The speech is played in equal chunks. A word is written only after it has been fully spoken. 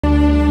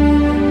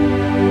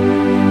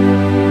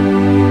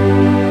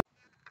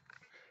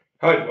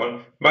Hi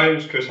everyone, my name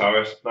is Chris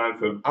Harris and I'm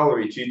from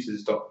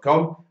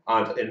AlleryTutors.com,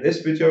 and in this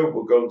video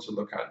we're going to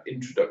look at an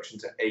introduction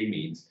to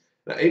amines.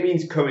 Now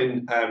amines come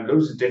in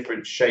loads of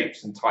different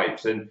shapes and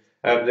types, and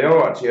they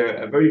are actually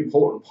a very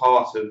important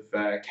part of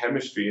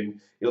chemistry, and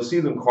you'll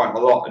see them quite a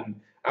lot.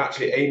 And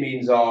actually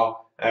amines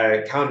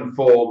can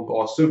form,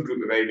 or a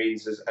subgroup of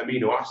amines, as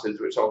amino acids,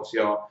 which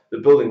obviously are the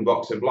building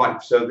blocks of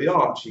life, so they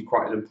are actually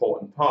quite an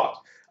important part.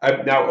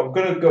 Now I'm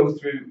going to go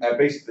through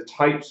basically the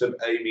types of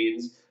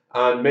amines,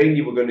 and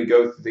mainly we're going to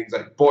go through things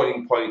like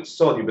boiling point,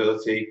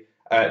 solubility,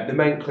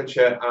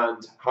 nomenclature,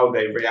 and how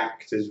they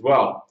react as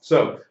well.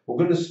 So we're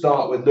going to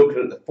start with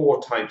looking at the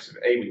four types of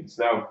amines.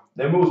 Now,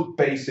 the most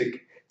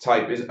basic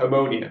type is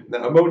ammonia.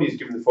 Now, ammonia is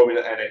given the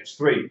formula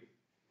NH3.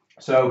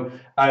 So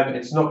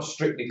it's not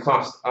strictly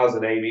classed as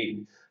an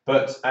amine,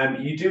 but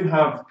you do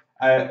have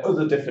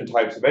other different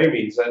types of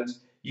amines, and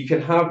you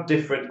can have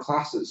different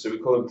classes. So we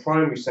call them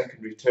primary,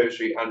 secondary,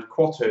 tertiary, and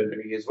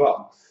quaternary as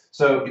well.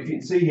 So if you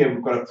can see here,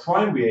 we've got a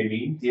primary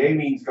amine. The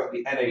amine's got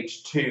the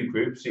NH2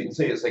 group, so you can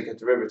see it's like a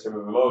derivative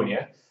of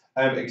ammonia,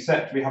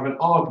 except we have an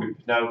R group.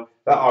 Now,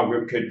 that R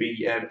group could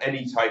be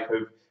any type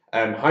of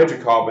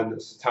hydrocarbon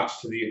that's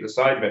attached to the other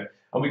side of it.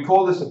 And we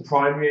call this a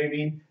primary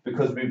amine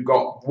because we've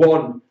got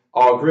one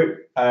R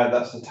group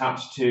that's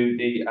attached to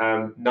the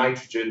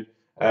nitrogen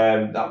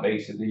that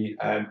makes it the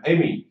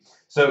amine.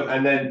 So,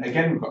 and then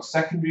again, we've got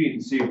secondary. You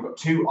can see we've got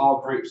two R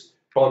groups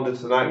bonded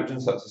to the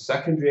nitrogen, so that's a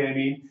secondary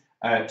amine.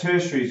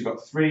 Tertiary's got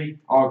three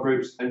R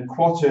groups, and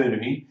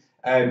quaternary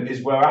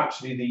is where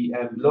actually the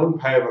lone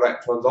pair of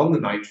electrons on the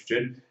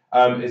nitrogen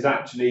is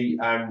actually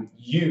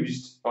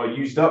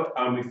used up,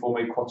 and we form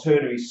a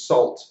quaternary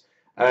salt.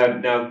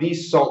 Now,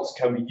 these salts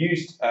can be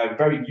used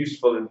very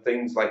useful in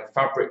things like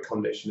fabric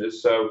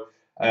conditioners,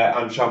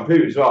 and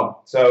shampoo as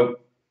well. So,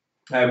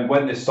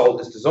 when this salt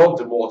is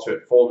dissolved in water,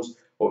 it forms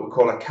what we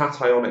call a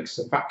cationic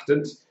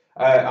surfactant,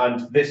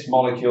 and this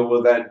molecule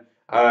will then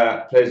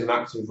plays an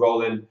active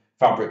role in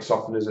fabric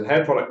softeners and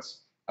hair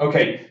products.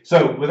 Okay,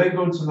 so we're then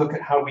going to look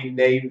at how we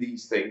name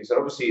these things. And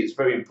obviously, it's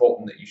very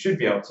important that you should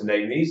be able to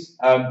name these.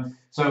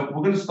 So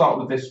we're going to start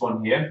with this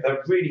one here.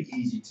 They're really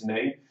easy to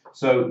name.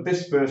 So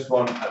this first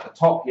one at the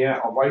top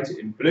here, I'll write it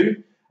in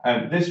blue.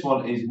 This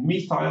one is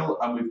methyl,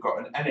 and we've got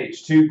an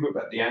NH2 group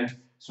at the end.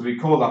 So we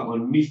call that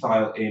one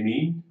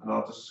methylamine, and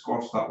I'll just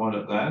squash that one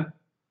up there.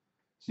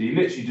 So you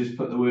literally just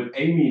put the word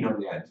amine on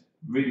the end.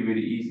 Really,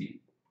 really easy.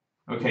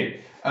 Okay,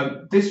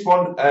 this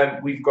one,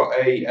 we've got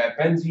a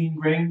benzene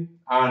ring,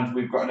 and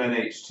we've got an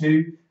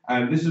NH2.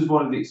 This is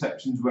one of the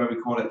exceptions where we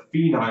call it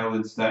phenyl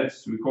instead.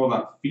 So we call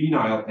that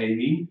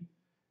phenylamine.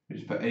 We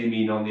just put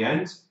amine on the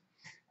end.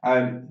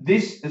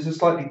 This is a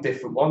slightly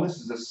different one. This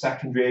is a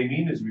secondary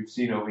amine, as we've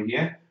seen over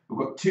here. We've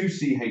got two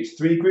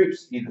CH3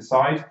 groups either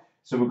side.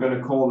 So we're going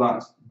to call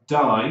that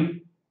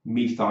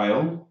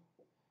dimethyl.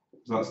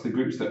 So that's the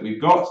groups that we've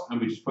got,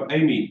 and we just put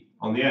amine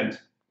on the end.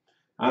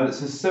 And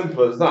it's as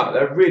simple as that.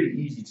 They're really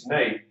easy to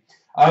name.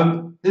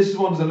 This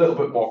one's a little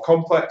bit more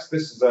complex.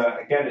 This is,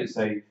 again, it's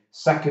a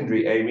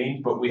secondary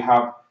amine, but we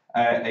have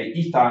a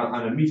ethyl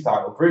and a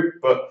methyl group.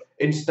 But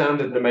in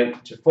standard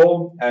nomenclature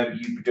form,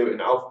 you do it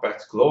in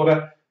alphabetical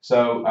order.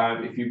 So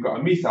if you've got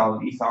a methyl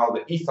and ethyl,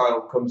 the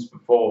ethyl comes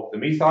before the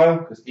methyl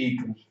because E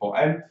comes before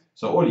M.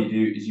 So all you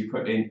do is you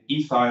put in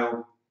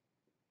ethyl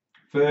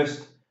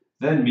first,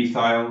 then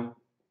methyl,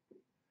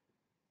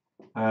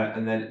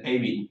 and then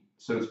amine.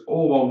 So it's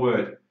all one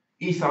word: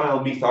 ethyl,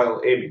 methyl,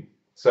 amine.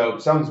 So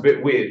it sounds a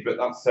bit weird, but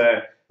that's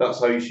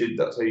how you should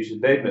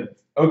name it.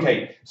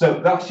 Okay, so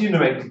that's your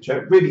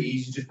nomenclature. Really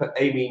easy. Just put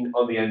amine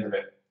on the end of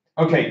it.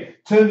 Okay, in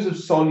terms of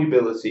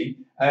solubility,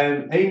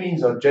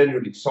 amines are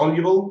generally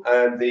soluble,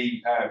 and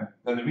the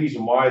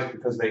reason why is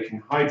because they can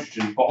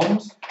hydrogen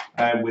bond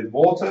with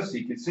water. So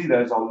you can see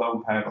there's our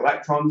lone pair of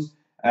electrons,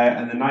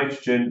 and the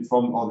nitrogen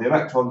the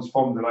electrons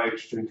from the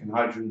nitrogen can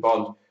hydrogen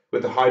bond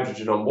with the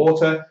hydrogen on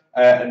water,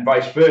 and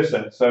vice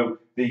versa. So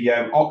the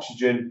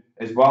oxygen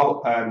as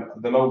well,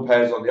 the lone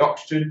pairs on the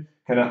oxygen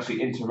can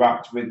actually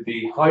interact with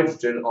the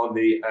hydrogen on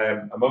the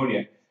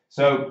ammonia.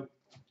 So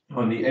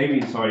on the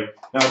amine, sorry.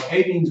 Now,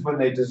 amines, when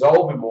they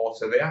dissolve in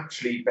water, they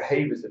actually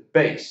behave as a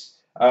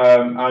base.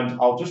 And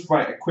I'll just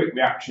write a quick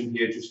reaction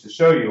here just to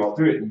show you. I'll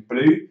do it in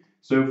blue.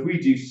 So if we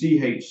do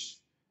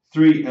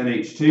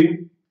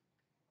CH3NH2,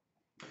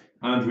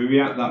 and we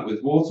react that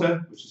with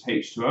water, which is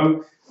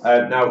H2O.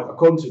 Now,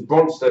 according to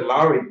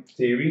Bronsted-Lowry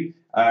theory,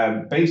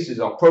 bases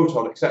are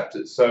proton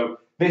acceptors. So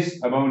this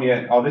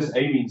ammonia, or this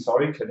amine,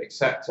 sorry, can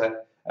accept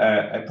a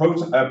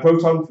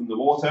proton from the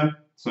water.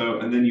 So,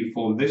 and then you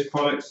form this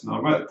product, and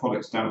I'll write the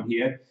products down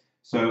here.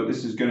 So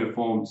this is going to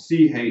form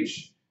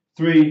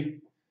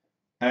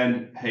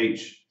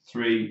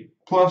CH3NH3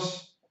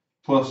 plus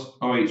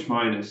OH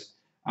minus.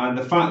 And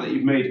the fact that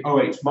you've made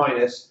OH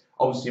minus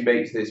obviously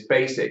makes this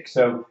basic.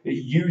 So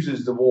it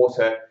uses the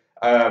water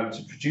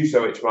to produce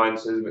OH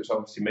minuses, which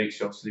obviously makes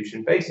your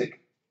solution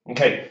basic.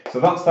 Okay, so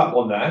that's that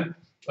one there.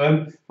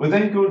 We're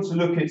then going to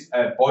look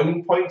at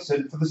boiling points,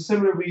 and for the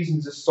similar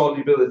reasons as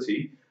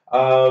solubility,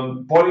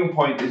 Boiling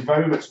point is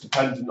very much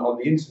dependent on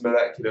the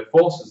intermolecular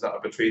forces that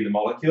are between the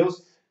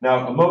molecules.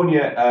 Now,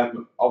 ammonia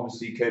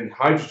obviously can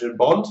hydrogen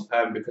bond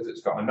because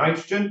it's got a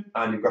nitrogen,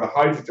 and you've got a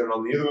hydrogen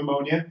on the other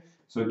ammonia.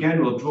 So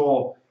again, we'll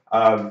draw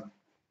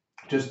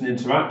just an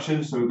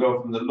interaction. So we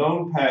go from the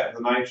lone pair of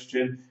the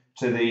nitrogen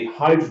to the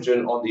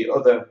hydrogen on the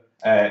other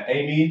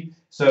amine.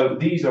 So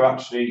these are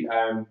actually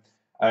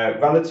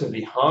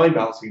relatively high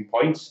melting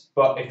points,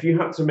 but if you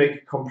had to make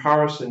a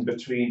comparison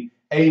between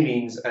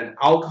amines and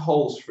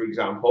alcohols, for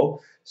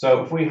example,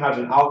 so if we had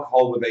an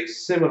alcohol with a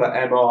similar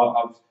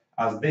MR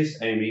as this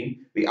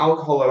amine, the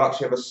alcohol will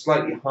actually have a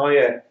slightly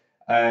higher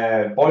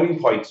boiling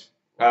point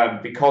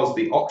because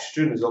the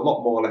oxygen is a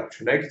lot more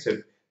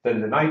electronegative than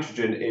the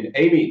nitrogen in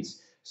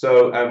amines.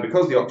 So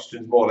because the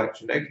oxygen is more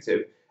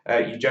electronegative,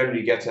 you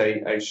generally get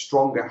a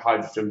stronger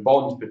hydrogen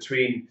bond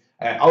between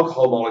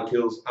alcohol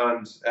molecules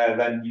and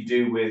than you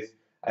do with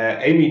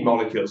amine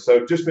molecules.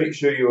 So just make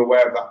sure you're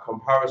aware of that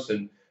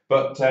comparison.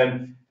 But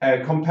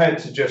compared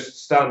to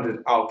just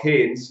standard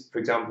alkanes, for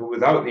example,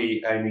 without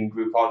the amine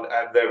group on,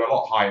 they're a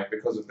lot higher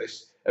because of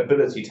this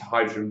ability to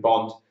hydrogen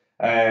bond,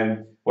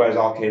 whereas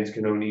alkanes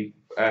can only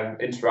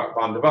interact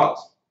van der Waals.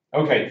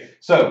 Okay,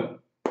 so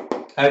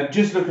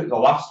just look at the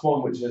last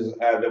one, which is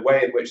the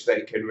way in which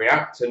they can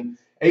react. And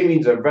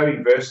amines are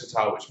very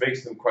versatile, which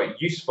makes them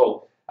quite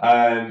useful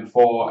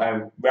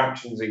for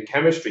reactions in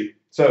chemistry.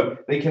 So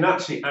they can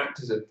actually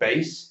act as a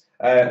base,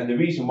 and the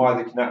reason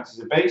why they can act as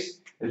a base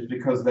is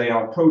because they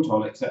are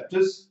proton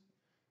acceptors.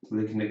 So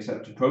they can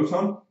accept a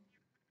proton.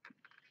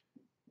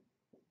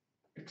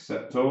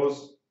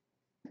 Acceptors.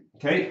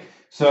 Okay,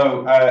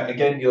 so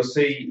again, you'll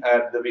see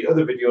there'll be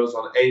other videos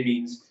on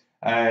amines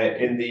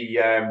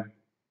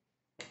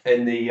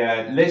in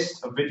the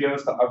list of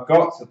videos that I've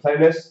got, the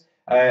playlist,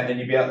 and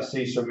you'll be able to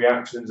see some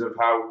reactions of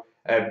how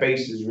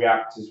bases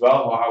react as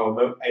well, or how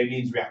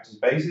amines react as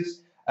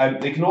bases.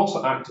 They can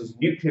also act as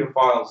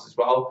nucleophiles as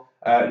well,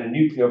 and a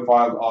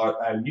nucleophile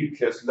are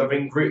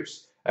nucleus-loving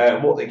groups.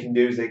 And what they can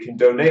do is they can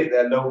donate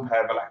their lone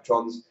pair of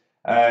electrons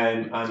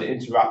and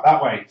interact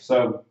that way.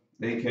 So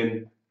they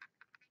can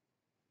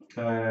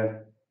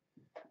so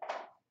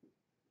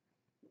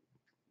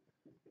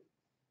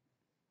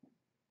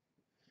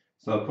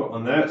I'll put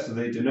on there, so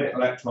they donate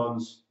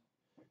electrons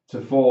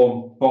to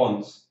form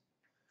bonds.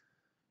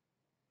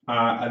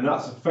 And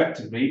that's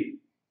effectively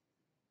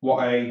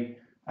what a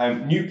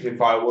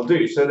nucleophile will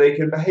do. So they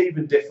can behave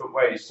in different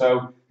ways.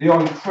 So they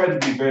are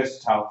incredibly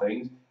versatile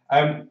things.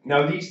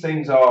 Now these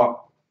things are,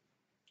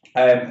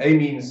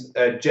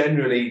 amines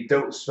generally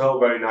don't smell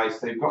very nice.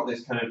 They've got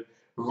this kind of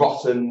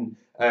rotten,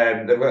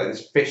 they've got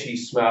this fishy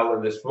smell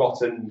and this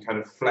rotten kind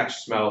of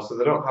flesh smell. So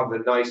they don't have the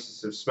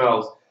nicest of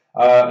smells.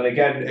 And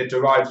again, it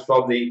derives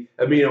from the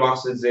amino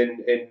acids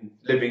in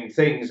living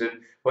things. And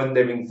when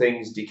living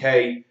things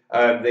decay,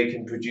 they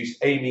can produce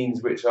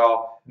amines, which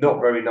are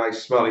not very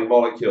nice smelling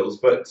molecules.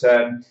 But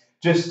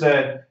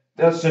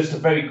that's just a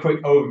very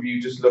quick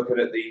overview, just looking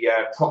at the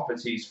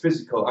properties,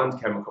 physical and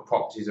chemical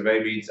properties of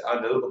amines,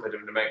 and a little bit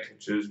of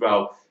nomenclature as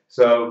well.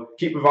 So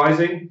keep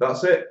revising.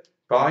 That's it.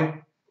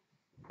 Bye.